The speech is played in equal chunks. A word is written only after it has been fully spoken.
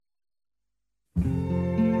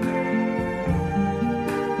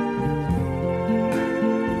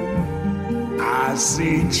I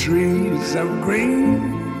see trees of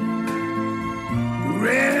green,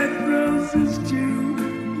 red roses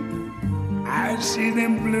too. I see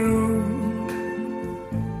them bloom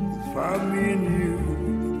for me and you.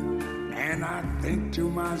 And I think to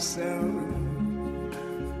myself,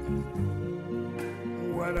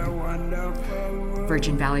 what a wonderful world.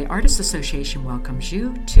 Virgin Valley Artists Association welcomes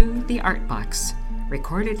you to The Art Box,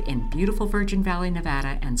 recorded in beautiful Virgin Valley,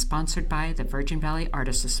 Nevada, and sponsored by the Virgin Valley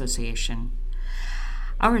Artists Association.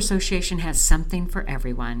 Our association has something for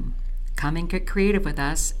everyone. Come and get creative with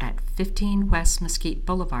us at 15 West Mesquite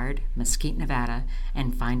Boulevard, Mesquite, Nevada,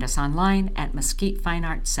 and find us online at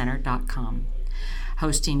mesquitefineartscenter.com.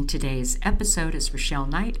 Hosting today's episode is Rochelle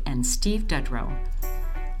Knight and Steve Dudrow.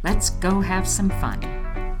 Let's go have some fun.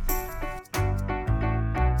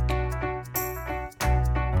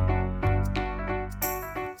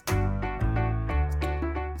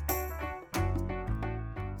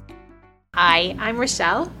 Hi, I'm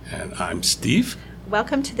Rochelle. And I'm Steve.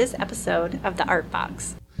 Welcome to this episode of The Art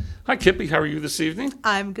Box. Hi, Kippy. How are you this evening?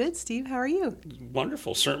 I'm good, Steve. How are you?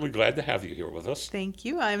 Wonderful. Certainly glad to have you here with us. Thank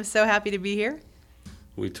you. I'm so happy to be here.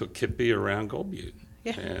 We took Kippy around Gold Butte,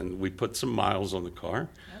 and we put some miles on the car.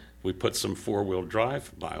 Yep. We put some four-wheel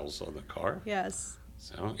drive miles on the car. Yes.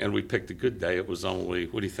 So, and we picked a good day. It was only,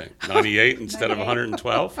 what do you think, 98 instead of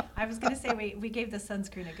 112? I was going to say we gave the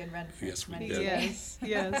sunscreen a good run. Yes, we did. Yes,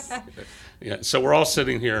 yes. Yeah, so we're all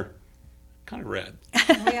sitting here kind of red.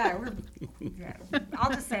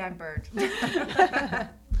 I'll just say I'm burned.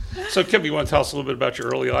 So, Kippy, you want to tell us a little bit about your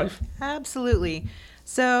early life? Absolutely.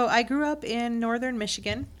 So I grew up in northern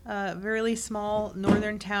Michigan, a really small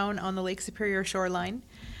northern town on the Lake Superior shoreline.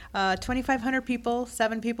 2,500 people,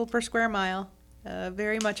 7 people per square mile.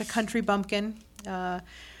 Very much a country bumpkin.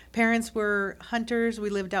 Parents were hunters. We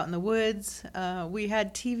lived out in the woods. We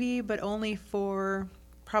had TV, but only for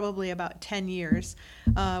probably about 10 years.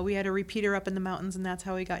 We had a repeater up in the mountains, and that's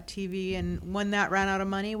how we got TV. And when that ran out of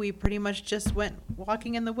money, we pretty much just went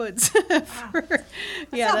walking in the woods. Wow.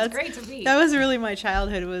 Sounds great to me. That was really my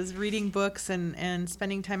childhood, was reading books and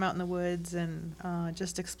spending time out in the woods and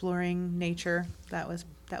just exploring nature. That was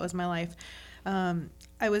my life.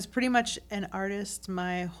 I was pretty much an artist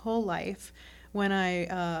my whole life. When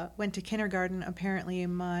I went to kindergarten, apparently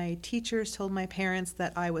my teachers told my parents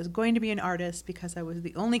that I was going to be an artist because I was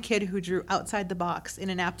the only kid who drew outside the box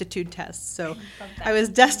in an aptitude test. So I was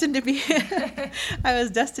destined to be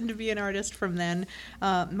an artist from then.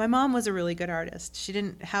 My mom was a really good artist. She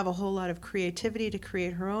didn't have a whole lot of creativity to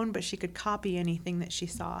create her own, but she could copy anything that she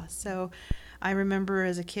saw. So I remember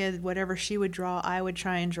as a kid, whatever she would draw, I would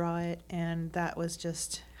try and draw it, and that was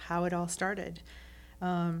just how it all started.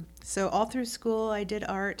 So all through school, I did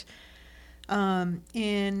art. In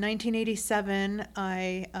 1987,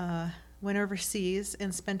 I went overseas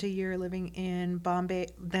and spent a year living in Bombay,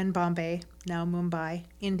 now Mumbai,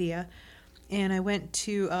 India. And I went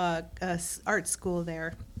to a art school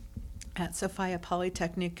there at Sophia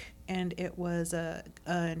Polytechnic, and it was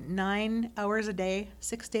 9 hours a day,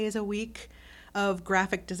 6 days a week of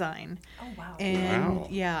graphic design. Oh, wow. And wow.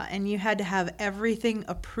 Yeah, and you had to have everything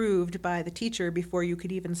approved by the teacher before you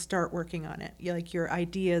could even start working on it. Like your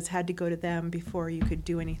ideas had to go to them before you could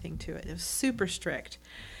do anything to it. It was super strict.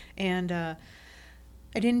 And I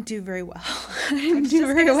didn't do very well. I didn't do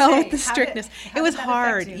very well with the strictness. It was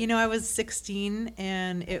hard. You know, I was 16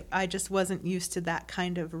 and I just wasn't used to that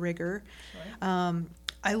kind of rigor. Sure.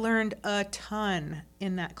 I learned a ton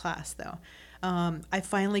in that class though. I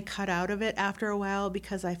finally cut out of it after a while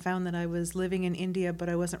because I found that I was living in India, but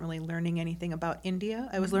I wasn't really learning anything about India.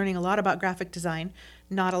 I was learning a lot about graphic design,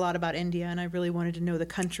 not a lot about India, and I really wanted to know the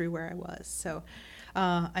country where I was. So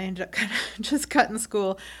I ended up kind of just cutting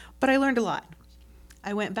school, but I learned a lot.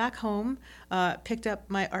 I went back home, picked up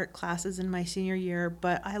my art classes in my senior year,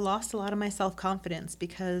 but I lost a lot of my self-confidence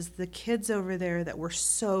because the kids over there that were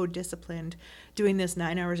so disciplined doing this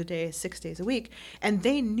 9 hours a day, 6 days a week, and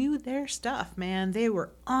they knew their stuff, man. They were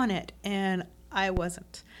on it, and I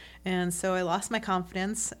wasn't. And so I lost my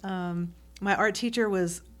confidence. My art teacher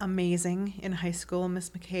was amazing in high school, Miss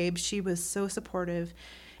McCabe. She was so supportive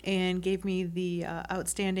and gave me the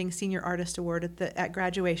Outstanding Senior Artist Award at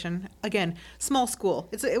graduation. Again, small school.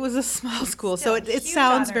 It was a small school, so it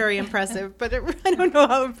sounds honor. Very impressive, but I don't know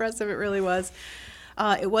how impressive it really was.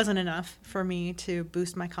 It wasn't enough for me to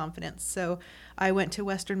boost my confidence. So I went to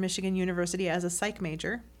Western Michigan University as a psych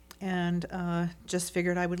major and just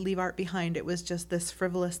figured I would leave art behind. It was just this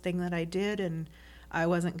frivolous thing that I did, and I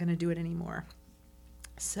wasn't going to do it anymore.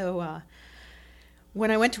 So when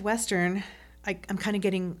I went to Western, I'm kind of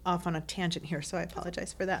getting off on a tangent here, so I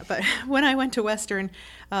apologize for that. But when I went to Western,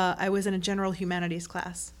 I was in a general humanities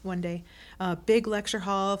class one day. Big lecture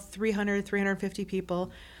hall, 350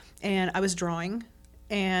 people, and I was drawing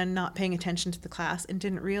and not paying attention to the class and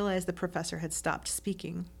didn't realize the professor had stopped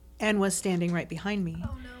speaking and was standing right behind me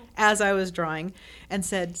as I was drawing and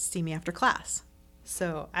said, "See me after class."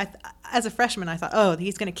 So as a freshman, I thought, oh,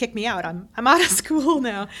 he's going to kick me out. I'm out of school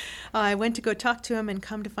now. I went to go talk to him and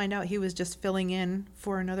come to find out he was just filling in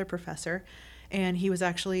for another professor. And he was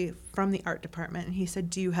actually from the art department. And he said,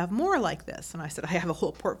 "Do you have more like this?" And I said, "I have a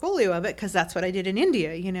whole portfolio of it because that's what I did in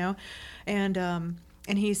India, you know."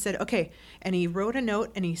 And he said, "Okay." And he wrote a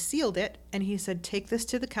note and he sealed it. And he said, "Take this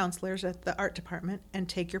to the counselors at the art department and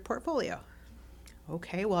take your portfolio."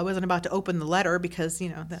 Okay, well, I wasn't about to open the letter because, you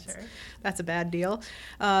know, that's a bad deal.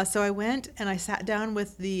 So I went and I sat down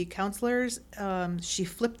with the counselors. She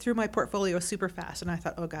flipped through my portfolio super fast, and I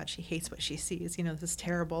thought, oh, God, she hates what she sees. You know, this is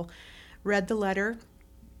terrible. Read the letter,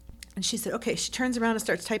 and she said, okay. She turns around and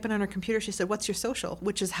starts typing on her computer. She said, "What's your social?"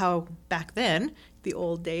 Which is how back then, the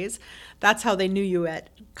old days, that's how they knew you at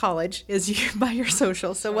college, is you by your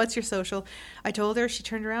social. So what's your social? I told her. She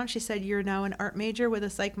turned around. She said, "You're now an art major with a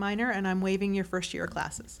psych minor, and I'm waiving your first year of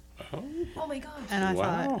classes." Oh my gosh. And I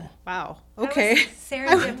Wow. thought, wow, That okay. was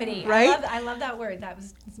serendipity. Right? I love that word. That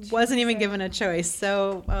Wasn't even given a choice.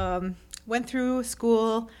 So went through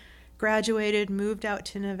school, graduated, moved out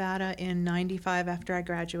to Nevada in 95 after I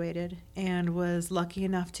graduated, and was lucky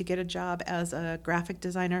enough to get a job as a graphic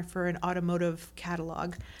designer for an automotive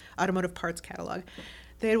parts catalog.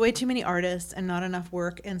 They had way too many artists and not enough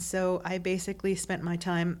work, and so I basically spent my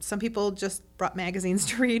time. Some people just brought magazines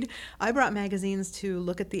to read. I brought magazines to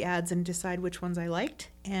look at the ads and decide which ones I liked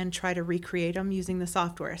and try to recreate them using the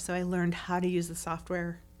software. So I learned how to use the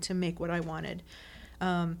software to make what I wanted.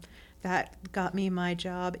 That got me my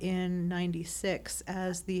job in 96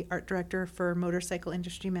 as the art director for Motorcycle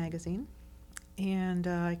Industry magazine, and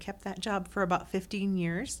I kept that job for about 15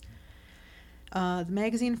 years. The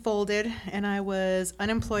magazine folded, and I was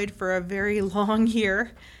unemployed for a very long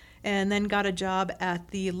year, and then got a job at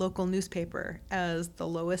the local newspaper as the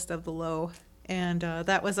lowest of the low. And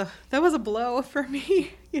that was a blow for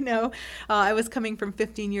me. You know, I was coming from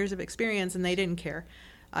 15 years of experience, and they didn't care.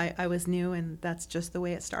 I was new, and that's just the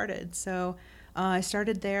way it started. So I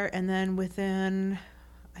started there, and then within,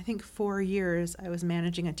 I think, 4 years, I was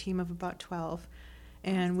managing a team of about 12.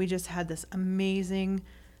 And we just had this amazing,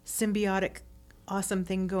 symbiotic, awesome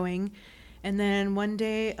thing going. And then one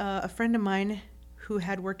day, a friend of mine who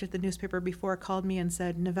had worked at the newspaper before called me and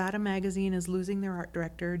said, "Nevada Magazine is losing their art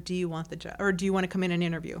director. Do you want the job, or do you want to come in and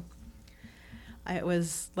interview?" It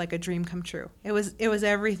was like a dream come true. It was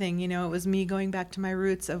everything, you know. It was me going back to my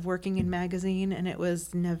roots of working in magazine, and it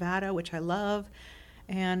was Nevada, which I love.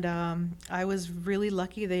 And I was really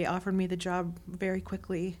lucky. They offered me the job very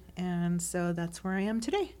quickly, and so that's where I am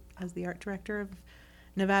today as the art director of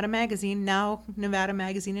Nevada Magazine, now Nevada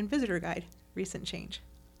Magazine and Visitor Guide. Recent change.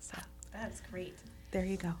 So That's great. there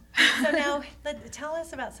you go. So now, tell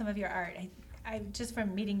us about some of your art. I just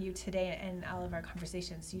from meeting you today and all of our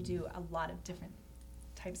conversations, you do a lot of different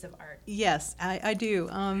types of art. Yes, I do.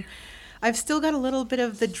 I've still got a little bit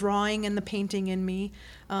of the drawing and the painting in me.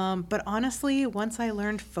 But honestly, once I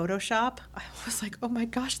learned Photoshop, I was like, oh my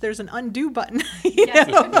gosh, there's an undo button. Yes,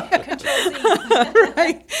 Control Z.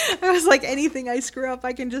 Right? I was like, anything I screw up,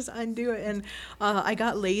 I can just undo it. And I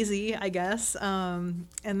got lazy, I guess. And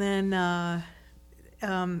then,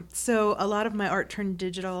 so a lot of my art turned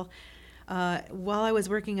digital. While I was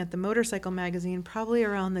working at the Motorcycle magazine, probably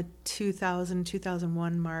around the 2000,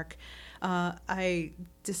 2001 mark, I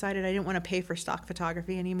decided I didn't want to pay for stock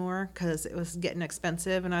photography anymore because it was getting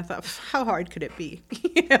expensive, and I thought, how hard could it be?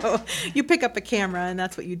 You know, you pick up a camera and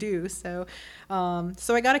that's what you do. So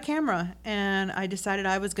I got a camera, and I decided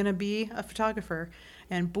I was going to be a photographer.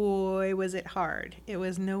 And boy, was it hard. It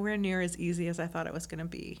was nowhere near as easy as I thought it was going to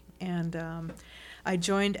be. And I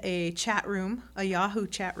joined a chat room, a Yahoo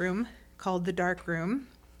chat room called The Dark Room,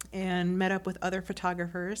 and met up with other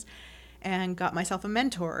photographers and got myself a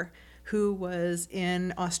mentor who was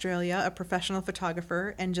in Australia, a professional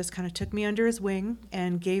photographer, and just kind of took me under his wing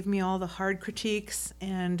and gave me all the hard critiques.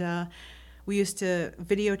 And we used to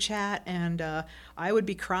video chat, and I would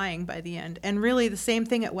be crying by the end. And really the same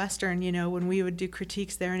thing at Western, you know, when we would do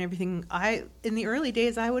critiques there and everything. In the early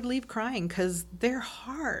days, I would leave crying because they're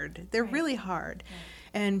hard. They're really hard. Right.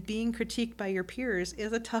 And being critiqued by your peers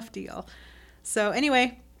is a tough deal. So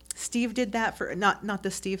anyway, Steve did that for, not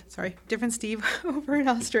this Steve, sorry, different Steve over in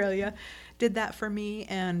Australia, did that for me.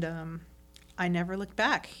 And I never looked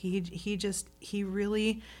back. He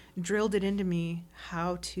really drilled it into me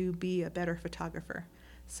how to be a better photographer.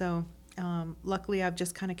 So luckily I've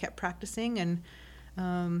just kind of kept practicing, and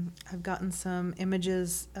I've gotten some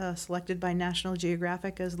images selected by National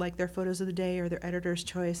Geographic as like their photos of the day or their editor's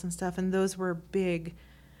choice and stuff, and those were big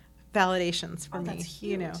validations for me. That's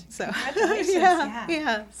you know. huge. So Congratulations.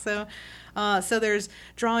 yeah. So there's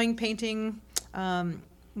drawing, painting.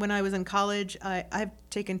 When I was in college, I've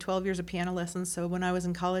taken 12 years of piano lessons. So when I was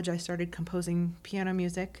in college, I started composing piano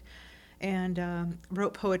music, and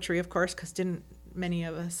wrote poetry, of course, because didn't many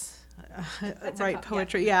of us write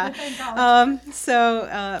poetry? Yeah.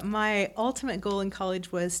 So my ultimate goal in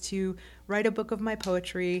college was to write a book of my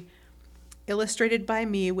poetry, illustrated by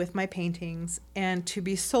me with my paintings, and to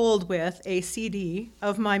be sold with a CD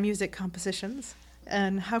of my music compositions.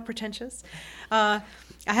 And how pretentious. I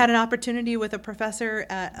had an opportunity with a professor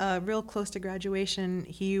at real close to graduation.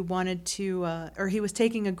 He wanted to, or he was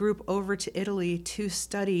taking a group over to Italy to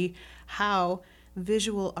study how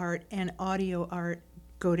visual art and audio art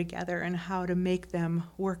go together and how to make them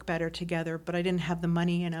work better together. But I didn't have the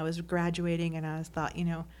money, and I was graduating, and I thought,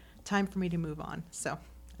 time for me to move on. So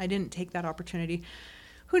I didn't take that opportunity.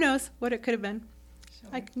 Who knows what it could have been?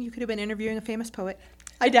 Sure. You could have been interviewing a famous poet.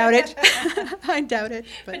 I doubt it. I doubt it.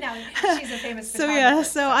 But now she's a famous so photographer.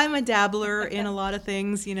 So I'm a dabbler in a lot of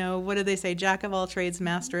things. What do they say? Jack of all trades,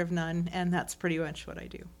 master of none, and that's pretty much what I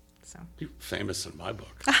do. So You're famous in my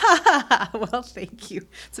book. Well, thank you.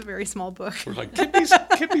 It's a very small book. We're like, Kippy's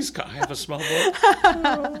I have a small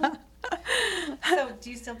book. So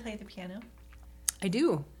do you still play the piano? I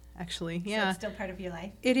do. Actually, yeah. So it's still part of your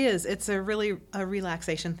life? It is. It's a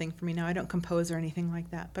relaxation thing for me now. I don't compose or anything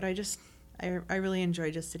like that, but I really enjoy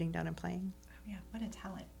just sitting down and playing. Oh, yeah, what a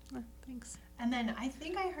talent. Oh, thanks. And then I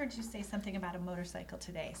think I heard you say something about a motorcycle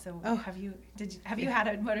today. So Oh. have you had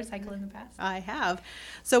a motorcycle in the past? I have.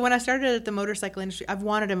 So when I started at the motorcycle industry, I've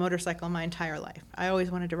wanted a motorcycle my entire life. I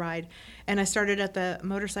always wanted to ride. And I started at the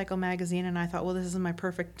motorcycle magazine, and I thought, well, this is my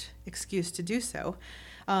perfect excuse to do so.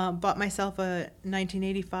 Bought myself a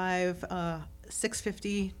 1985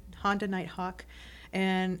 650 Honda Nighthawk,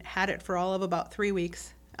 and had it for all of about 3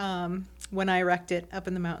 weeks. When I wrecked it up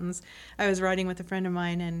in the mountains, I was riding with a friend of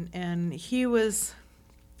mine, and he was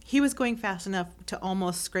going fast enough to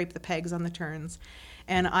almost scrape the pegs on the turns,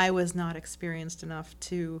 and I was not experienced enough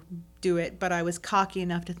to do it, but I was cocky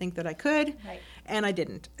enough to think that I could, Right. and I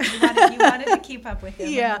didn't. You wanted to keep up with him.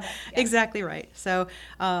 Yeah, exactly right. So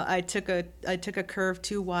I took a curve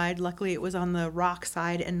too wide. Luckily, it was on the rock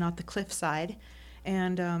side and not the cliff side,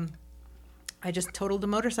 and I just totaled the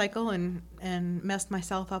motorcycle and messed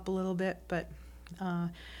myself up a little bit. But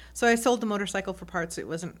so I sold the motorcycle for parts.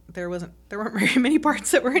 There weren't very many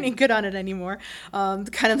parts that were any good on it anymore.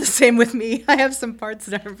 Kind of the same with me. I have some parts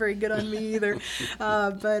that aren't very good on me either.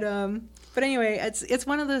 But anyway, it's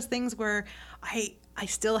one of those things where I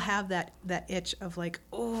still have that itch of like,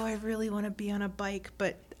 oh, I really want to be on a bike,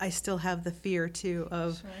 but I still have the fear too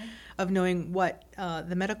of knowing what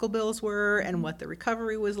the medical bills were and what the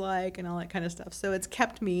recovery was like and all that kind of stuff. So it's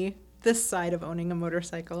kept me this side of owning a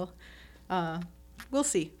motorcycle. We'll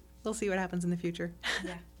see. We'll see what happens in the future.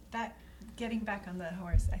 Yeah, that getting back on the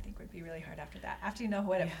horse, I think, would be really hard after that. After you know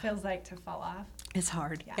what it feels like to fall off. It's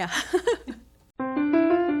hard. Yeah.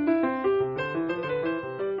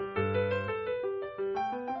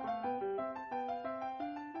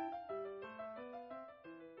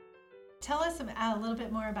 Tell us a little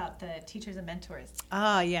bit more about the teachers and mentors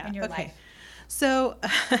Yeah. in your Okay. life. So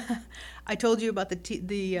I told you about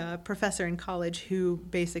the professor in college who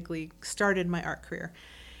basically started my art career.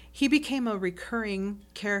 He became a recurring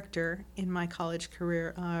character in my college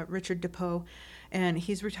career, Richard DePoe, and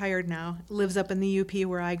he's retired now, lives up in the UP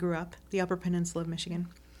where I grew up, the Upper Peninsula of Michigan.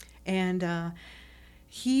 And I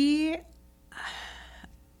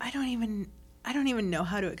don't even know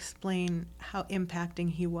how to explain how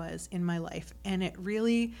impacting he was in my life. And it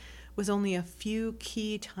really was only a few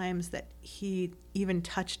key times that he even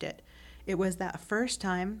touched it. It was that first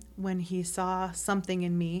time when he saw something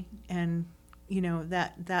in me, and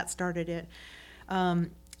that started it.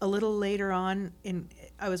 A little later on,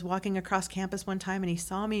 I was walking across campus one time, and he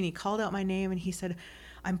saw me, and he called out my name, and he said,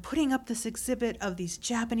 "I'm putting up this exhibit of these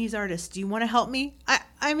Japanese artists. Do you want to help me?"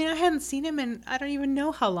 I mean, I hadn't seen him in I don't even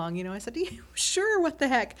know how long. I said, "Yeah, sure, what the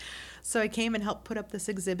heck?" So I came and helped put up this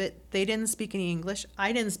exhibit. They didn't speak any English.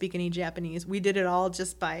 I didn't speak any Japanese. We did it all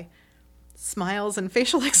just by smiles and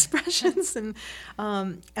facial expressions, and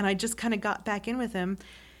I just kind of got back in with him,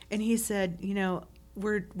 and he said,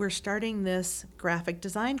 we're starting this graphic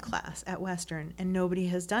design class at Western, and nobody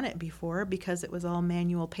has done it before because it was all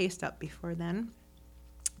manual paste up before then.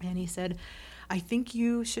 And he said, I think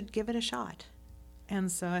you should give it a shot.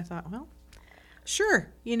 And so I thought, well,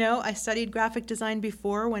 sure. I studied graphic design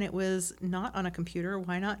before when it was not on a computer.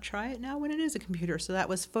 Why not try it now when it is a computer? So that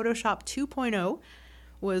was Photoshop 2.0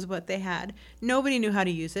 was what they had. Nobody knew how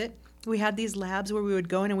to use it. We had these labs where we would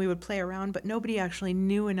go in and we would play around, but nobody actually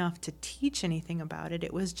knew enough to teach anything about it.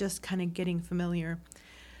 It was just kind of getting familiar.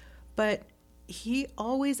 But he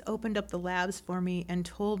always opened up the labs for me and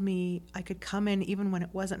told me I could come in even when it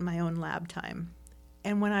wasn't my own lab time.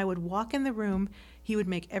 And when I would walk in the room, he would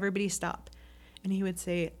make everybody stop. And he would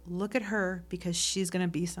say, look at her because she's going to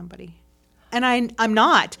be somebody. And I'm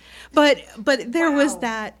not. But there was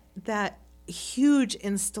that huge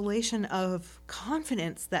installation of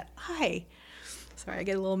confidence that sorry, I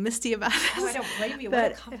get a little misty about this. Oh, I don't blame you.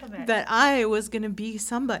 What a compliment. That I was going to be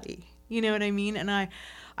somebody. You know what I mean? And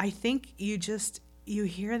I think you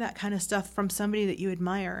hear that kind of stuff from somebody that you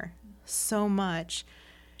admire so much,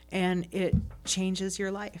 and it changes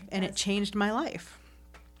your life. And it changed my life.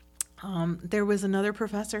 There was another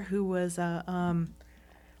professor who was a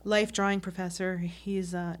life drawing professor.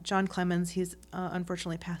 He's John Clemens. He's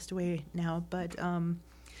unfortunately passed away now. But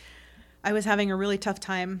I was having a really tough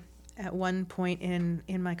time at one point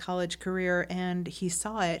in my college career, and he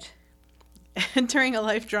saw it during a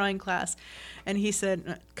life drawing class, and he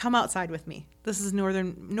said, come outside with me. This is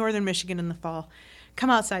northern Michigan in the fall. Come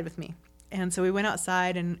outside with me. And so we went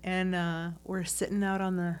outside, and we're sitting out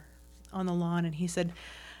on the lawn, and he said,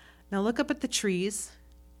 now look up at the trees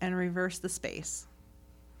and reverse the space.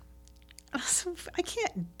 I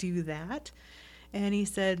can't do that. And he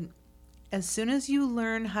said, as soon as you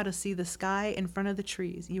learn how to see the sky in front of the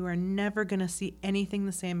trees, you are never going to see anything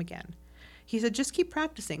the same again. He said, just keep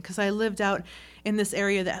practicing, because I lived out in this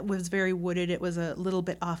area that was very wooded. It was a little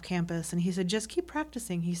bit off campus. And he said, just keep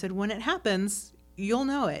practicing. He said, when it happens, you'll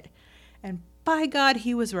know it. And by God,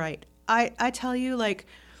 he was right. I tell you, like,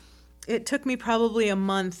 it took me probably a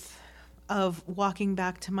month of walking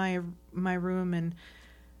back to my room, and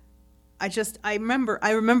I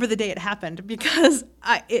remember the day it happened, because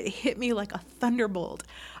it hit me like a thunderbolt.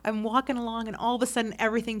 I'm walking along, and all of a sudden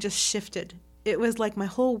everything just shifted. It was like my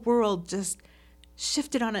whole world just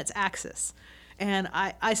shifted on its axis. And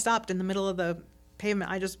I stopped in the middle of the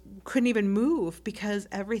pavement. I just couldn't even move, because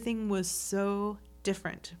everything was so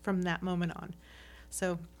different from that moment on.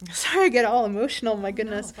 So sorry I get all emotional, my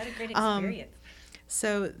goodness. No, what a great experience.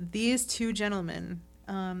 So these two gentlemen,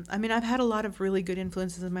 I've had a lot of really good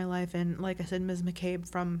influences in my life. And like I said, Ms. McCabe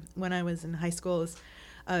from when I was in high school is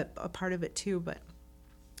a part of it too. But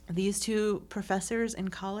these two professors in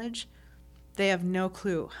college, they have no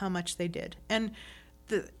clue how much they did. And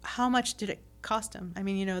how much did it cost them? I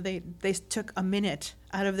mean, they took a minute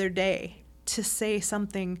out of their day to say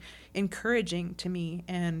something encouraging to me,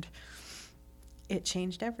 and it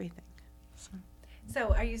changed everything.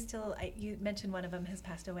 So are you still, you mentioned one of them has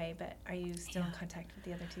passed away, but are you still in contact with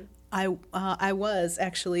the other two? I was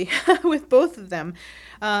actually with both of them.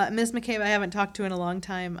 Ms. McCabe I haven't talked to in a long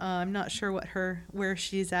time. I'm not sure where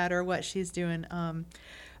she's at or what she's doing.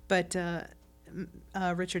 But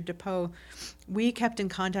Richard DePoe, we kept in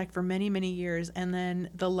contact for many, many years. And then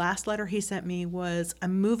the last letter he sent me was,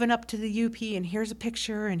 I'm moving up to the UP, and here's a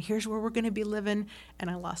picture, and here's where we're going to be living. And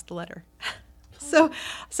I lost the letter.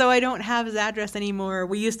 So I don't have his address anymore.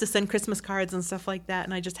 We used to send Christmas cards and stuff like that,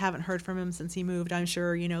 and I just haven't heard from him since he moved. I'm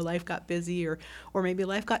sure, life got busy, or maybe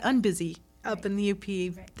life got unbusy up in the UP.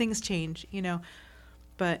 Right. Things change,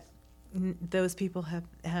 But those people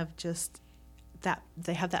have just that,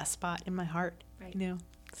 they have that spot in my heart, right.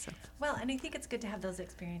 So. Well, and I think it's good to have those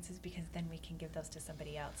experiences, because then we can give those to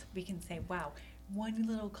somebody else. We can say, wow, one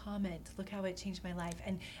little comment, look how it changed my life.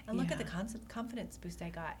 And look at the confidence boost I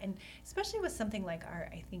got. And especially with something like art,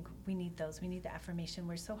 I think we need those. We need the affirmation.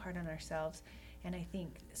 We're so hard on ourselves. And I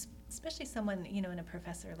think, especially someone, in a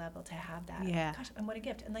professor level, to have that. Yeah. Gosh, and what a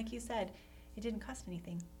gift. And like you said, it didn't cost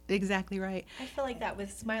anything. Exactly right. I feel like that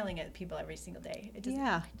with smiling at people every single day. It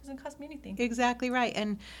doesn't cost me anything. Exactly right.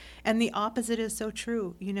 And the opposite is so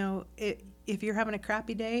true. If you're having a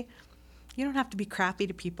crappy day, you don't have to be crappy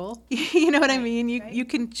to people. You know what I mean? You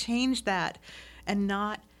can change that and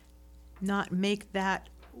not make that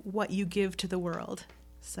what you give to the world.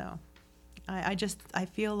 So I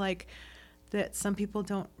feel like that some people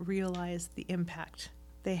don't realize the impact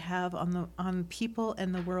they have on people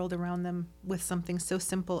and the world around them with something so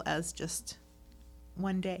simple as just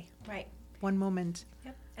one day. Right. One moment.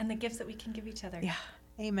 Yep. And the gifts that we can give each other. Yeah.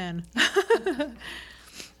 Amen.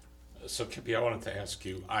 So, Kippy, I wanted to ask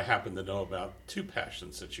you, I happen to know about two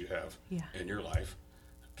passions that you have in your life.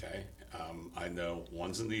 Okay. I know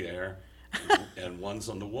one's in the air and one's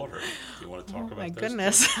on the water. Do you want to talk about My those?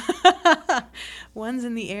 goodness. One's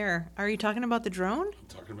in the air. Are you talking about the drone? I'm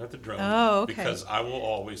talking about the drone. Oh, okay. Because I will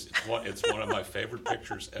always, it's one of my favorite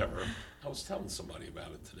pictures ever. I was telling somebody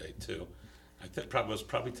about it today, too. I was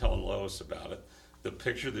probably telling Lois about it. The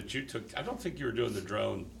picture that you took, I don't think you were doing the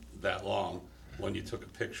drone that long when you took a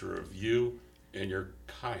picture of you in your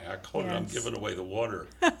kayak. Hold it, I'm Yes. giving away the water.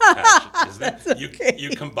 Patch, isn't it? okay.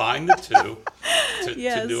 You combine the two to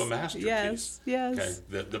Yes, do a masterpiece. yes.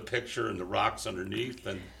 Okay. The picture and the rocks underneath.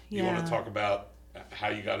 And you want Yeah. to talk about how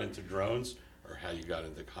you got into drones or how you got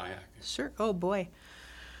into kayaking? Sure. Oh, boy.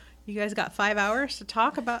 You guys got 5 hours to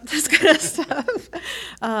talk about this kind of stuff.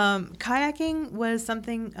 Kayaking was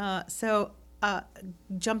something,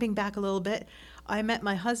 jumping back a little bit, I met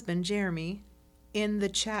my husband, Jeremy, in the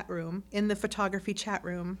chat room, in the photography chat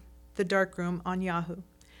room, the dark room on Yahoo.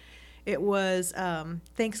 It was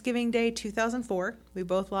Thanksgiving Day 2004. We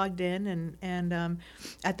both logged in, and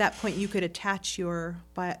at that point you could attach your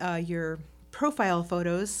profile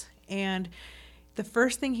photos. And the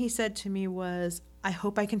first thing he said to me was, "I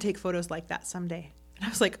hope I can take photos like that someday." And I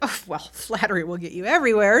was like, "Oh, well, flattery will get you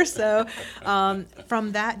everywhere." So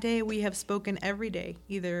from that day, we have spoken every day,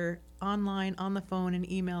 either online, on the phone,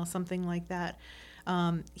 and email, something like that.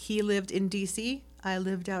 He lived in D.C. I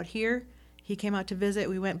lived out here. He came out to visit.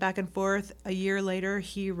 We went back and forth. A year later,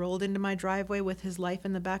 he rolled into my driveway with his life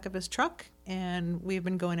in the back of his truck, and we've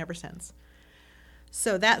been going ever since.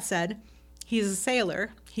 So that said, he's a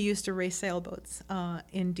sailor. He used to race sailboats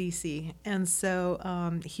in D.C., and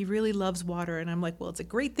so he really loves water. And I'm like, well, it's a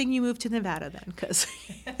great thing you moved to Nevada then, because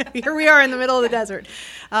here we are in the middle of the desert.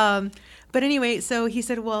 But anyway, so he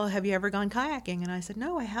said, well, have you ever gone kayaking? And I said,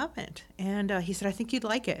 no, I haven't. And he said, I think you'd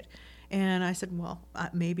like it. And I said, well,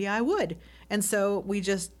 maybe I would. And so we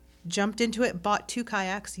just jumped into it, bought 2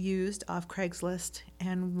 kayaks used off Craigslist,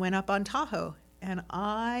 and went up on Tahoe. And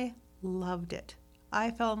I loved it.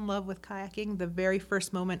 I fell in love with kayaking the very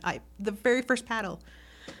first moment, the very first paddle.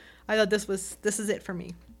 I thought this is it for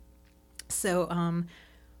me. So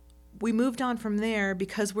we moved on from there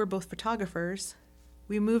because we're both photographers.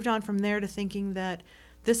 We moved on from there to thinking that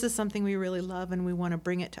this is something we really love and we want to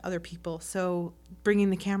bring it to other people. So bringing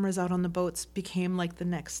the cameras out on the boats became like the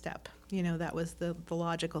next step. You know, that was the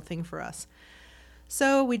logical thing for us.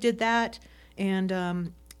 So we did that,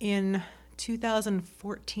 and in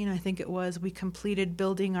 2014, I think it was, we completed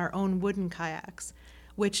building our own wooden kayaks,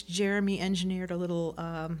 which Jeremy engineered a little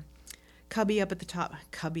cubby up at the top.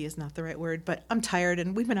 Cubby is not the right word, but I'm tired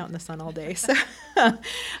and we've been out in the sun all day. So,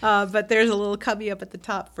 but there's a little cubby up at the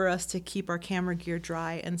top for us to keep our camera gear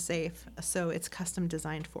dry and safe. So it's custom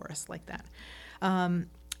designed for us like that.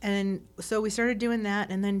 And so we started doing that,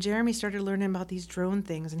 and then Jeremy started learning about these drone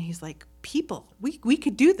things, and he's like, people, we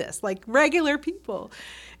could do this, like regular people.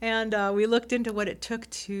 And we looked into what it took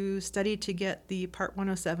to study to get the Part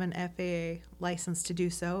 107 FAA license to do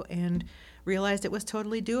so, and realized it was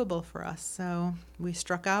totally doable for us. So we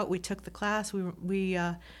struck out, we took the class, we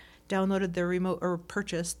downloaded the remote, or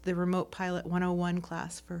purchased the Remote Pilot 101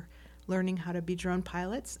 class for learning how to be drone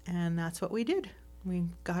pilots, and that's what we did. We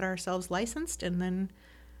got ourselves licensed and then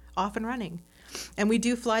off and running. And we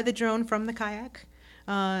do fly the drone from the kayak.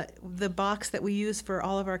 The box that we use for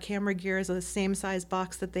all of our camera gear is the same size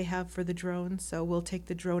box that they have for the drone, so we'll take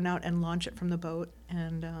the drone out and launch it from the boat.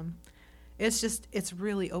 And it's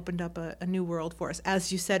really opened up a new world for us.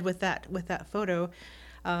 As you said with that photo,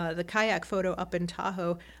 the kayak photo up in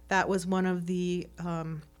Tahoe, that was one of the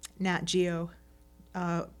Nat Geo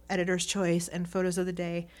Editor's Choice and Photos of the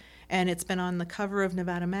Day. And it's been on the cover of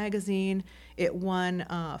Nevada Magazine. It won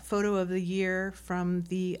Photo of the Year from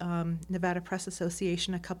the Nevada Press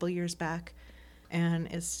Association a couple years back. And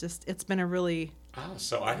it's been a really... Ah,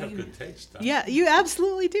 so I have good taste. Huh? Yeah, you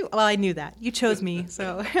absolutely do. Well, I knew that. You chose me,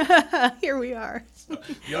 so here we are.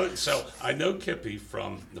 So I know Kippy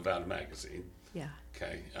from Nevada Magazine. Yeah.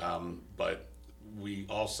 Okay, but I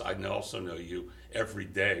also know you every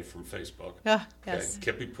day from Facebook. Ah, yes. Okay?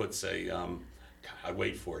 Kippy puts I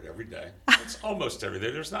wait for it every day. It's almost every day.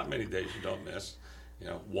 There's not many days you don't miss.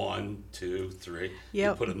 1, 2, 3. Yep.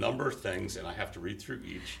 You put a number of things, and I have to read through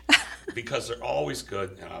each because they're always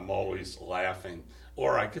good, and I'm always laughing,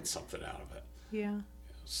 or I get something out of it. Yeah.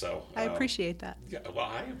 So I appreciate that. Yeah,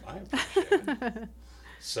 well, I appreciate it.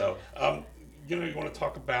 So, you want to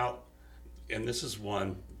talk about, and this is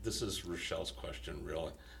Rochelle's question,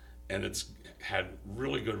 really, and it's had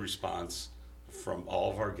really good response from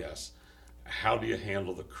all of our guests. How do you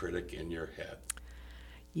handle the critic in your head?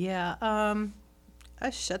 Yeah, I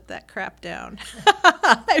shut that crap down.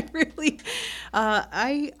 I really,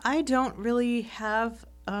 I don't really have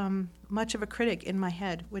much of a critic in my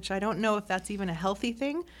head, which I don't know if that's even a healthy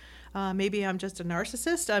thing. Maybe I'm just a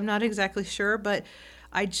narcissist. I'm not exactly sure, but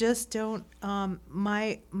I just don't,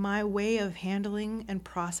 my way of handling and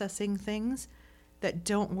processing things that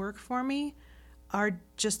don't work for me are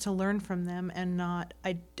just to learn from them and not,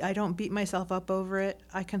 I don't beat myself up over it.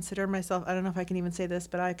 I consider myself, I don't know if I can even say this,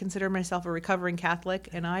 but I consider myself a recovering Catholic,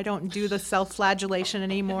 and I don't do the self-flagellation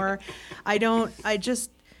anymore. I just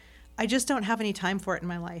don't have any time for it in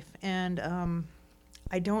my life, and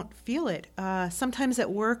I don't feel it. Sometimes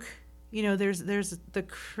at work, there's the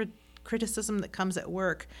criticism that comes at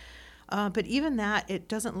work, but even that, it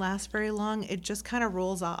doesn't last very long. It just kind of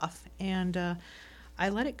rolls off, and I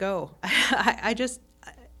let it go.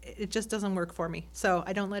 It just doesn't work for me, so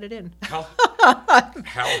I don't let it in. How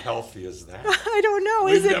healthy is that? I don't know.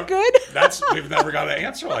 Is it good? We've never got an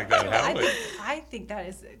answer like that, have we? I think that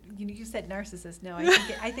is, you said narcissist. No,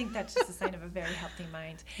 I think that's just a sign of a very healthy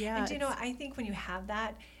mind. Yeah. And I think when you have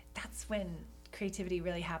that, that's when creativity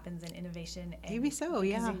really happens and innovation. And maybe so,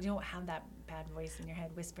 yeah. Because you don't have that bad voice in your head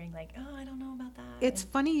whispering like, oh, I don't know about that. It's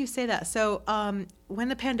funny you say that. So when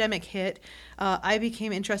the pandemic hit, I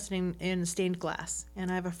became interested in stained glass.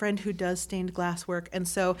 And I have a friend who does stained glass work. And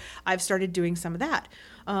so I've started doing some of that.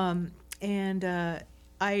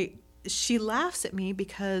 She laughs at me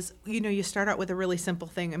because, you start out with a really simple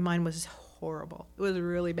thing, and mine was horrible. It was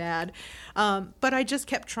really bad. But I just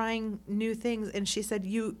kept trying new things. And she said,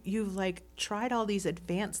 you've like tried all these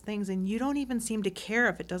advanced things and you don't even seem to care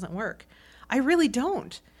if it doesn't work. I really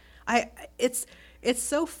don't. It's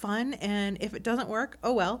so fun. And if it doesn't work,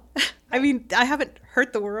 oh well. I mean, I haven't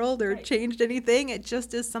hurt the world or changed anything. It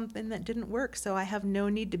just is something that didn't work. So I have no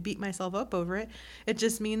need to beat myself up over it. It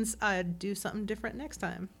just means I'd do something different next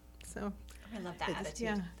time. So I love that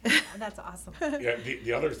attitude. Yeah. That's awesome. Yeah.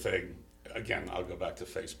 The other thing, again, I'll go back to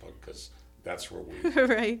Facebook because that's where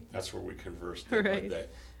we that's where we converse day by day,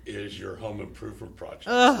 is your home improvement project.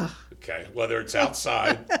 Okay, whether it's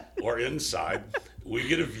outside or inside, we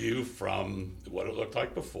get a view from what it looked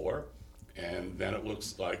like before, and then it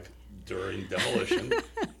looks like during demolition.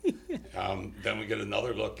 Then we get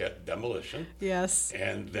another look at demolition. Yes.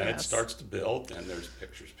 And then it starts to build, and there's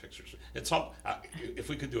pictures. It's all. If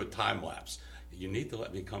we could do a time lapse. You need to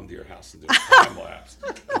let me come to your house and do a time lapse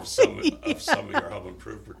of some of your home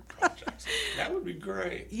improvement projects. That would be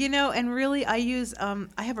great. And really, I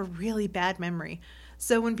have a really bad memory.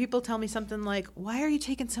 So when people tell me something like, why are you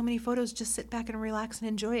taking so many photos? Just sit back and relax and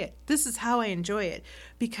enjoy it. This is how I enjoy it,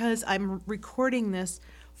 because I'm recording this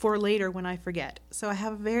for later when I forget. So I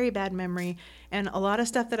have a very bad memory, and a lot of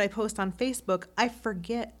stuff that I post on Facebook, I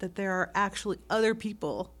forget that there are actually other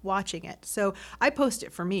people watching it. So I post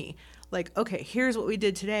it for me. Like, okay, here's what we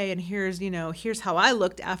did today, and here's how I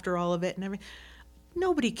looked after all of it and everything.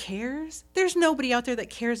 Nobody cares. There's nobody out there that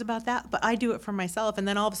cares about that, but I do it for myself. And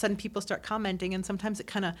then all of a sudden people start commenting, and sometimes it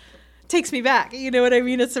kind of takes me back. You know what I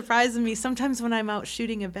mean? It surprises me. Sometimes when I'm out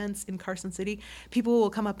shooting events in Carson City, people will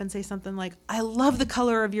come up and say something like, I love the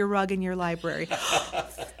color of your rug in your library.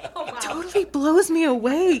 Totally blows me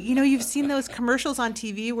away. You've seen those commercials on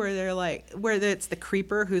TV where they're like, where it's the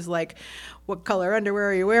creeper who's like, what color underwear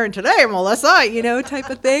are you wearing today, Melissa? Type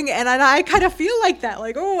of thing. And I kind of feel like that.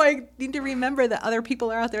 Like, oh, I need to remember that other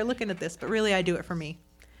people are out there looking at this. But really, I do it for me.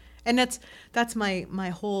 And that's my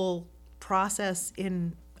whole process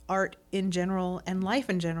in art in general and life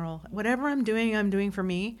in general. Whatever I'm doing for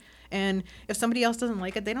me. And if somebody else doesn't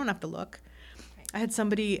like it, they don't have to look. I had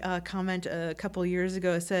somebody comment a couple years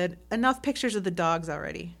ago, said, enough pictures of the dogs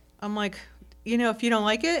already. I'm like, if you don't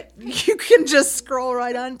like it, you can just scroll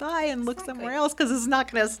right on by and look somewhere else, because it's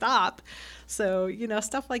not going to stop. So,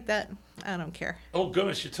 stuff like that, I don't care. Oh,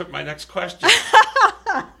 goodness, you took my next question.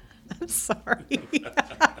 I'm sorry.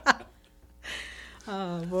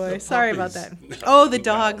 Oh, boy. Sorry about that. Oh, the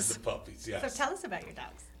dogs. The puppies, yes. So tell us about your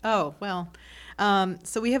dogs. Oh, well.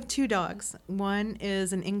 So we have 2 dogs. One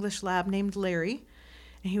is an English lab named Larry.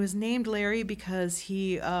 And he was named Larry because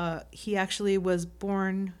he actually was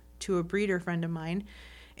born to a breeder friend of mine.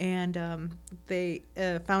 And they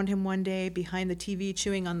found him one day behind the TV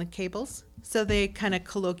chewing on the cables. So they kind of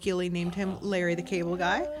colloquially named him Larry the Cable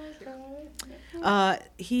Guy.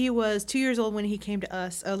 He was 2 years old when he came to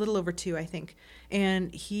us, a little over 2, I think.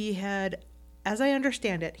 And he had, as I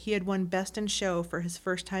understand it, he had won Best in Show for his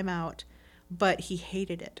first time out, but he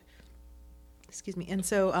hated it. Excuse me. And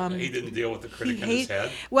so he didn't deal with the critic in his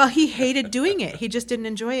head. Well, he hated doing it. He just didn't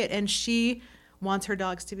enjoy it. And she wants her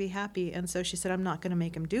dogs to be happy. And so she said, I'm not going to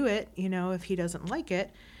make him do it, if he doesn't like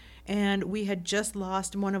it. And we had just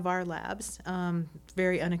lost one of our labs,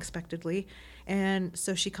 very unexpectedly. And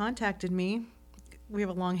so she contacted me we have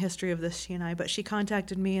a long history of this, she and I, but she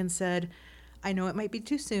contacted me and said, I know it might be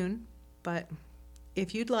too soon, but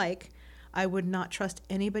if you'd like, I would not trust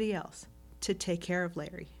anybody else to take care of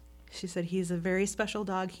Larry. She said he's a very special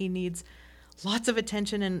dog. He needs lots of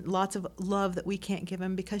attention and lots of love that we can't give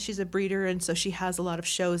him because she's a breeder, and so she has a lot of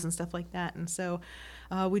shows and stuff like that. And so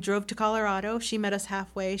we drove to Colorado. She met us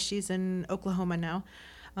halfway. She's in Oklahoma now.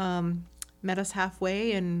 Met us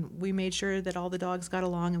halfway, and we made sure that all the dogs got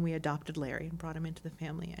along, and we adopted Larry and brought him into the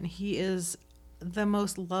family. And he is the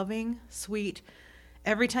most loving, sweet.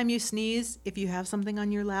 Every time you sneeze, if you have something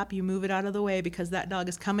on your lap, you move it out of the way because that dog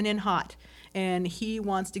is coming in hot. And he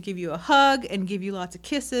wants to give you a hug and give you lots of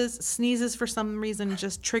kisses. Sneezes for some reason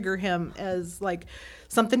just trigger him as like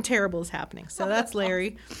something terrible is happening. So that's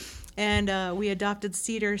Larry. And we adopted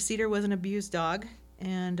Cedar. Cedar was an abused dog.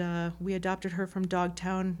 And we adopted her from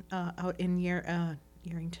Dogtown out in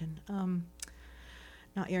Yerington.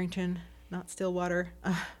 Not Yerington, not Stillwater.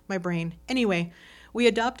 My brain. Anyway, we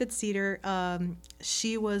adopted Cedar.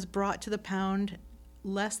 She was brought to the pound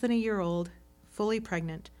less than a year old, fully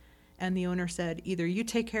pregnant. And the owner said, either you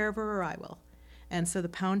take care of her or I will. And so the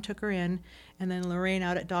pound took her in. And then Lorraine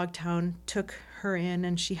out at Dogtown took her in,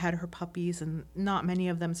 and she had her puppies. And not many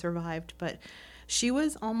of them survived, but she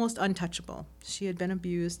was almost untouchable. She had been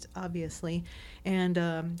abused, obviously. And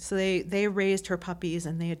so they raised her puppies,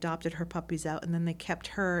 and they adopted her puppies out, and then they kept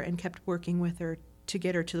her and kept working with her to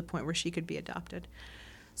get her to the point where she could be adopted.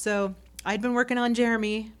 So I'd been working on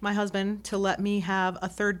Jeremy, my husband, to let me have a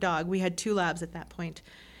third dog. We had 2 labs at that point.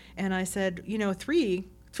 And I said, 3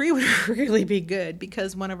 would really be good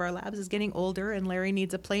because one of our labs is getting older, and Larry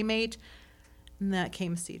needs a playmate. And that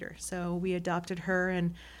came Cedar. So we adopted her,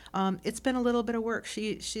 and it's been a little bit of work.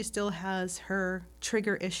 She still has her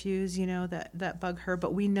trigger issues, that bug her,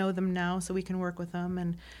 but we know them now, so we can work with them.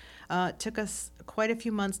 And it took us quite a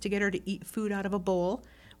few months to get her to eat food out of a bowl.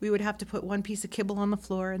 We would have to put one piece of kibble on the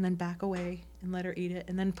floor and then back away and let her eat it,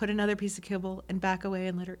 and then put another piece of kibble and back away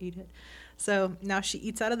and let her eat it. So now she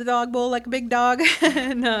eats out of the dog bowl like a big dog.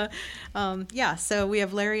 And so we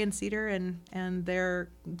have Larry and Cedar, and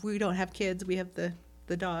we don't have kids. We have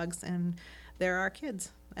the dogs, and they're our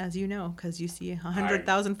kids, as you know, because you see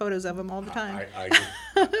 100,000 photos of them all the time.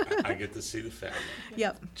 I get to see the family.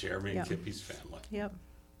 Yep. Jeremy and Kippy's family. Yep.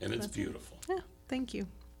 And it's beautiful. Yeah, thank you.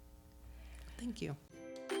 Thank you.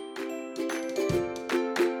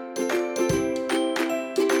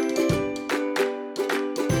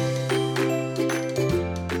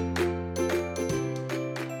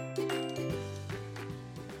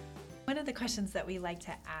 One of the questions that we like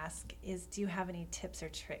to ask is, do you have any tips or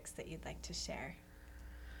tricks that you'd like to share?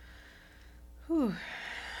 Whew.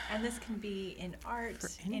 And this can be in art,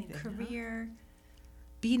 in career.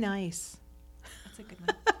 Be nice. That's a good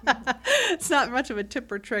one. It's not much of a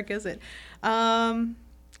tip or trick, is it?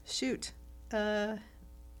 Shoot. I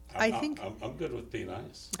think I'm good with be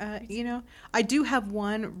nice. I do have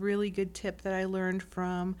one really good tip that I learned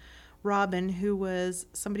from Robin, who was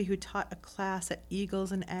somebody who taught a class at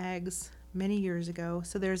Eagles and Ags many years ago.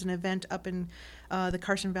 So there's an event up in the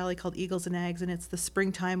Carson Valley called Eagles and Ags, and it's the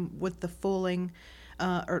springtime with the foaling,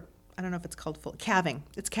 or I don't know if it's called calving.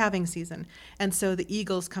 It's calving season. And so the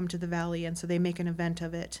eagles come to the valley, and so they make an event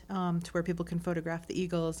of it to where people can photograph the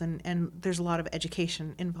eagles, and there's a lot of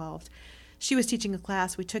education involved. She was teaching a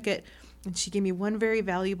class. We took it, and she gave me one very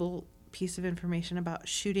valuable piece of information about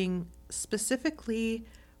shooting specifically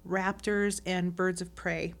raptors and birds of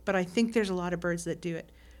prey, but I think there's a lot of birds that do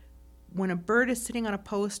it. When a bird is sitting on a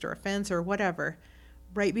post or a fence or whatever,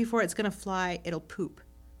 right before it's going to fly, it'll poop.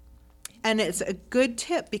 And it's a good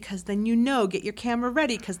tip because then get your camera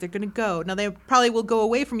ready because they're going to go. Now, they probably will go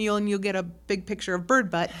away from you and you'll get a big picture of bird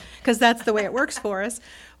butt because that's the way it works for us.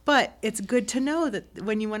 But it's good to know that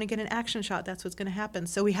when you want to get an action shot, that's what's going to happen.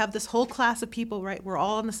 So we have this whole class of people, right? We're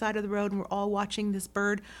all on the side of the road, and we're all watching this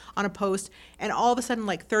bird on a post. And all of a sudden,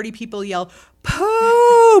 like 30 people yell,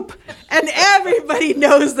 "Poop!" And everybody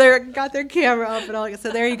knows got their camera up and all.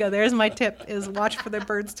 So there you go. There's my tip, is watch for the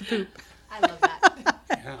birds to poop. I love that.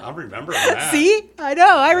 Yeah, I'm remembering that. See? I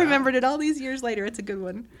know. I remembered it all these years later. It's a good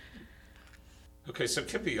one. Okay, so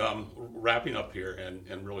Kippy, wrapping up here,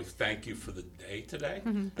 and really thank you for the day today.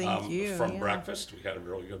 Thank you. From breakfast, we had a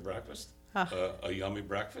really good breakfast, a yummy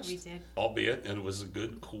breakfast. We did. Albeit, and it was a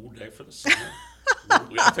good, cool day for the summer.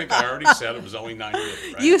 I think I already said it was only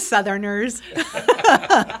 98, right? You Southerners.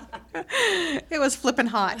 It was flipping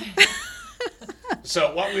hot.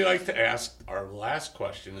 So what we like to ask, our last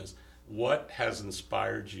question is, what has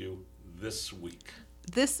inspired you this week?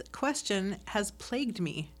 This question has plagued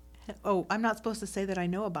me. Oh, I'm not supposed to say that I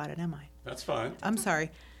know about it, am I? That's fine. I'm sorry.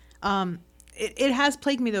 it has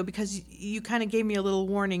plagued me, though, because you kind of gave me a little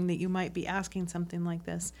warning that you might be asking something like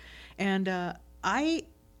this. And I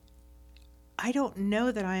don't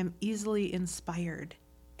know that I am easily inspired.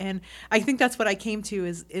 And I think that's what I came to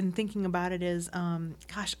is in thinking about it is,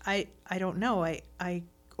 gosh, I don't know.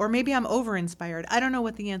 Or maybe I'm over-inspired. I don't know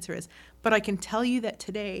what the answer is. But I can tell you that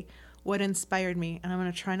today what inspired me, and I'm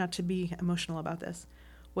going to try not to be emotional about this,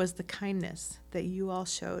 was the kindness that you all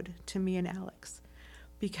showed to me and Alex.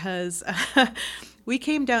 Because we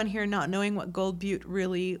came down here not knowing what Gold Butte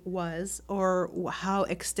really was or how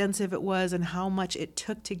extensive it was and how much it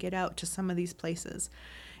took to get out to some of these places.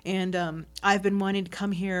 And I've been wanting to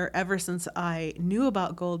come here ever since I knew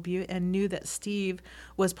about Gold Butte and knew that Steve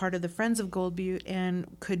was part of the Friends of Gold Butte and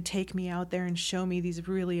could take me out there and show me these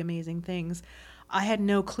really amazing things. I had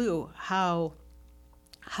no clue how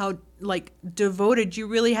like devoted you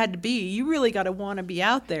really had to be. You really got to want to be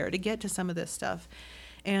out there to get to some of this stuff.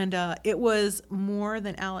 And it was more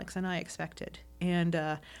than Alex and I expected.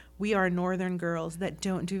 And we are northern girls that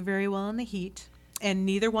don't do very well in the heat. And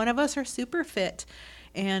neither one of us are super fit.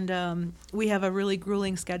 And we have a really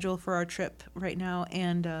grueling schedule for our trip right now.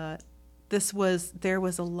 And there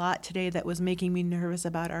was a lot today that was making me nervous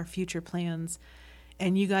about our future plans.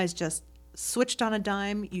 And you guys just switched on a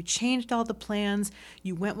dime. You changed all the plans.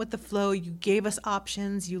 You went with the flow. You gave us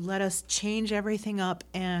options. You let us change everything up.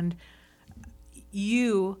 And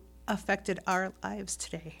you affected our lives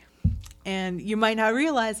today. And you might not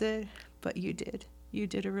realize it, but you did. You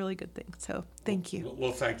did a really good thing. So thank you.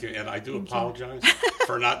 Well, thank you. And I do apologize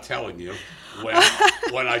for not telling you.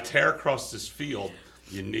 When I tear across this field,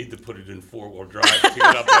 you need to put it in four-wheel drive to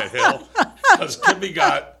get up that hill. Because Kippy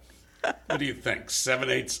got, what do you think,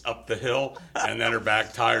 7/8 up the hill, and then her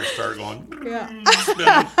back tires started going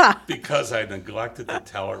spinning because I neglected to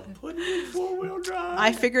tell her, put it in four-wheel drive.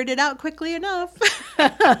 I figured it out quickly enough.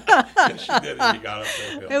 Yes, you did, and you got up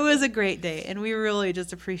that hill. It was a great day, and we really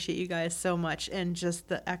just appreciate you guys so much and just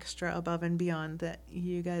the extra above and beyond that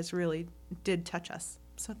you guys really did touch us.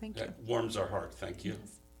 So thank you. That warms our heart. Thank you.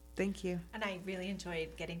 Thank you. And I really enjoyed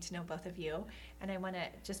getting to know both of you. And I want to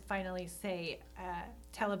just finally say,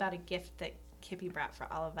 tell about a gift that Kippy brought for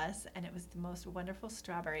all of us. And it was the most wonderful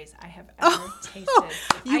strawberries I have ever tasted.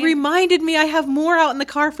 You reminded me I have more out in the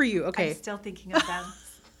car for you. Okay. I'm still thinking of them.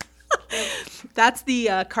 That's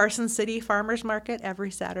the Carson City Farmers Market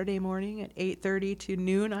every Saturday morning at 8:30 to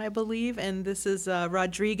noon, I believe. And this is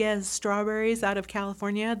Rodriguez strawberries out of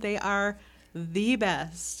California. They are the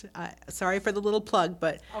best. Sorry for the little plug,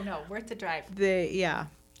 but Oh no, worth the drive. they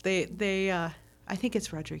I think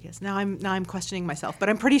it's Rodriguez. Now I'm questioning myself, but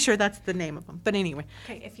I'm pretty sure that's the name of them. But anyway.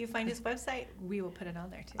 Okay, if you find his website, we will put it on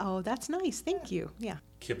there too. Oh, that's nice. Thank you. Yeah.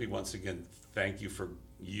 Kippy, once again, thank you for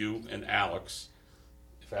you and Alex.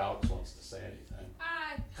 If Alex wants to say anything.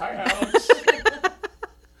 Hi, Alex.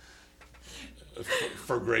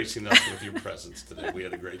 for gracing us with your presence today. We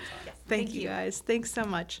had a great time. Thank you guys. Thanks so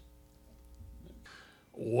much.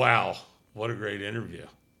 Wow, what a great interview.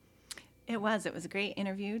 It was a great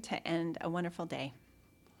interview to end a wonderful day.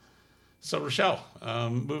 So, Rochelle,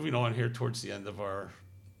 moving on here towards the end of our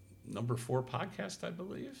number 4 podcast, I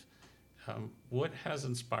believe. What has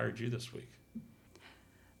inspired you this week?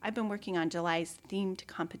 I've been working on July's themed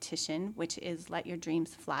competition, which is Let Your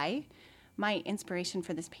Dreams Fly. My inspiration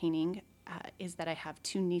for this painting is that I have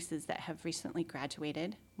 2 nieces that have recently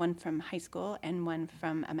graduated, one from high school and one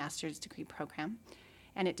from a master's degree program.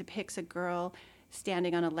 And it depicts a girl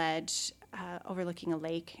standing on a ledge overlooking a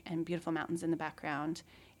lake and beautiful mountains in the background.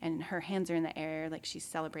 And her hands are in the air like she's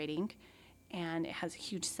celebrating. And it has a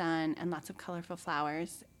huge sun and lots of colorful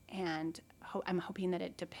flowers. And I'm hoping that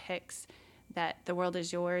it depicts that the world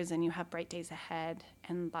is yours and you have bright days ahead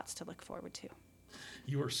and lots to look forward to.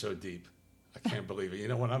 You are so deep. I can't believe it. You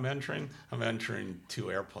know what I'm entering? I'm entering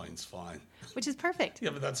 2 airplanes flying. Which is perfect. Yeah,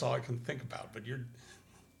 but that's all I can think about. But you're...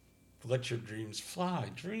 Let your dreams fly,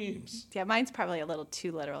 dreams. Yeah, mine's probably a little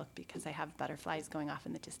too literal because I have butterflies going off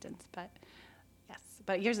in the distance. But yes,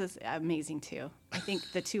 but yours is amazing too. I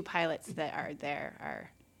think the 2 pilots that are there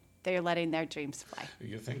they're letting their dreams fly.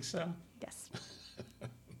 You think so? Yes.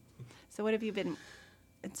 So what have you been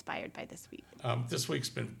inspired by this week? This week's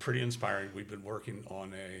been pretty inspiring. We've been working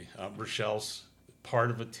on Rochelle's part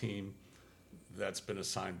of a team that's been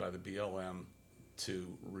assigned by the BLM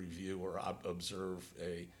to review or observe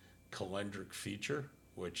a calendric feature,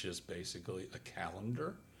 which is basically a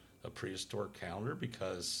calendar, a prehistoric calendar,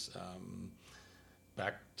 because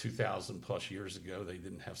back 2,000 plus years ago, they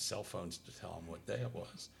didn't have cell phones to tell them what day it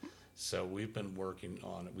was. So we've been working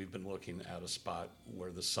on it. We've been looking at a spot where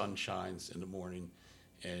the sun shines in the morning,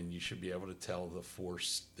 and you should be able to tell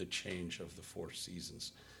the change of the 4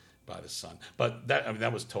 seasons by the sun. But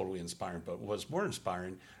that was totally inspiring. But what was more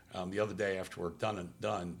inspiring, the other day after we're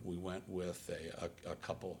done, we went with a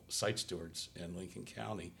couple site stewards in Lincoln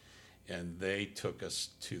County, and they took us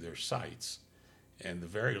to their sites. And the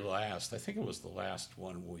very last, I think it was the last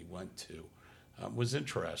one we went to, was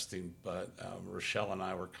interesting, but Rochelle and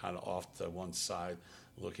I were kind of off to one side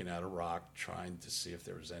looking at a rock, trying to see if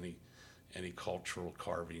there was any cultural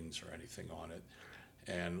carvings or anything on it,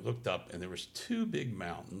 and looked up, and there was two big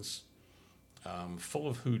mountains full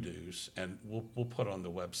of hoodoos, and we'll put on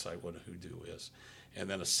the website what a hoodoo is, and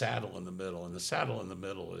then a saddle in the middle, and the saddle in the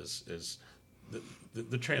middle is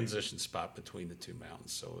the transition spot between the two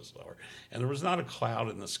mountains, so it was lower, and there was not a cloud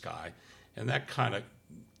in the sky, and that kind of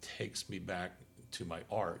takes me back to my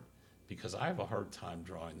art, because I have a hard time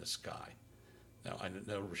drawing the sky. Now, I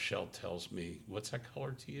know Rochelle tells me, what's that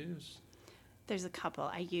color to use? There's a couple.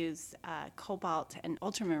 I use cobalt and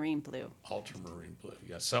ultramarine blue. Ultramarine blue,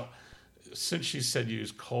 yeah. So since she said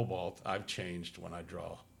use cobalt, I've changed when I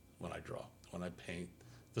paint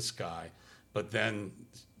the sky. But then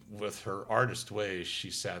with her artist ways, she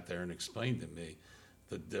sat there and explained to me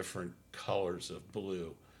the different colors of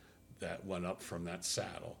blue that went up from that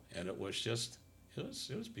saddle. And it was just, it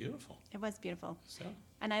was beautiful. It was beautiful. So.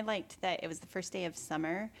 And I liked that it was the first day of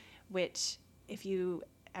summer, which if you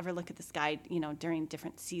ever look at the sky, during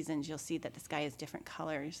different seasons, you'll see that the sky is different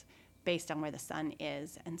colors based on where the sun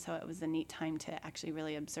is. And so it was a neat time to actually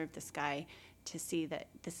really observe the sky to see that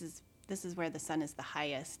this is where the sun is the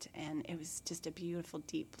highest. And it was just a beautiful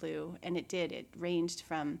deep blue. And it ranged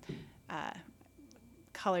from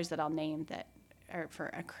colors that I'll name that are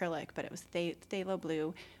for acrylic, but it was phthalo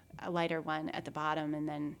blue, a lighter one at the bottom, and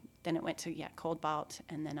then it went to cobalt,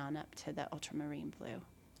 and then on up to the ultramarine blue.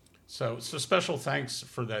 So special thanks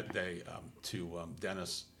for that day to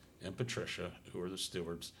Dennis and Patricia, who are the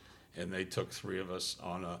stewards, and they took three of us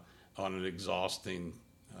on an exhausting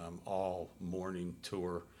all morning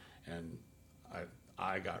tour, and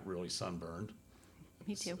I got really sunburned.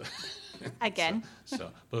 Me too. Again.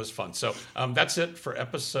 But it was fun. So that's it for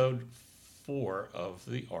episode 4 of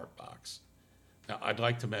the Art Box. Now, I'd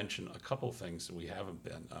like to mention a couple of things that we haven't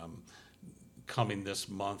been coming this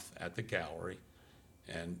month at the gallery,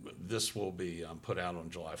 and this will be put out on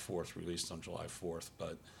July 4th, released on July 4th,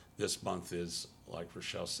 but this month is, like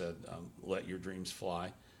Rochelle said, Let Your Dreams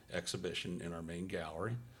Fly exhibition in our main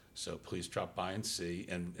gallery. So please drop by and see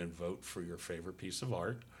and vote for your favorite piece of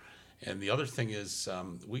art. And the other thing is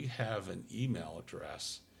we have an email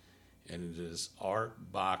address, and it is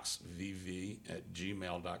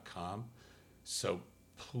artboxvv@gmail.com. So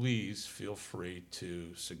please feel free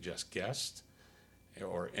to suggest guests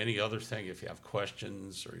or any other thing. If you have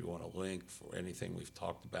questions or you want a link for anything we've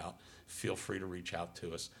talked about, feel free to reach out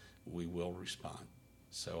to us. We will respond.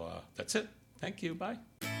 So that's it. Thank you. Bye.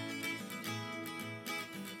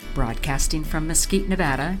 Broadcasting from Mesquite,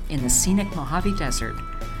 Nevada, in the scenic Mojave Desert,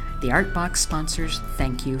 the Art Box sponsors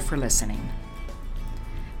thank you for listening.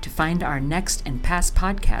 To find our next and past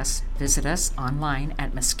podcasts, visit us online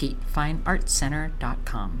at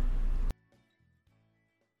mesquitefineartcenter.com.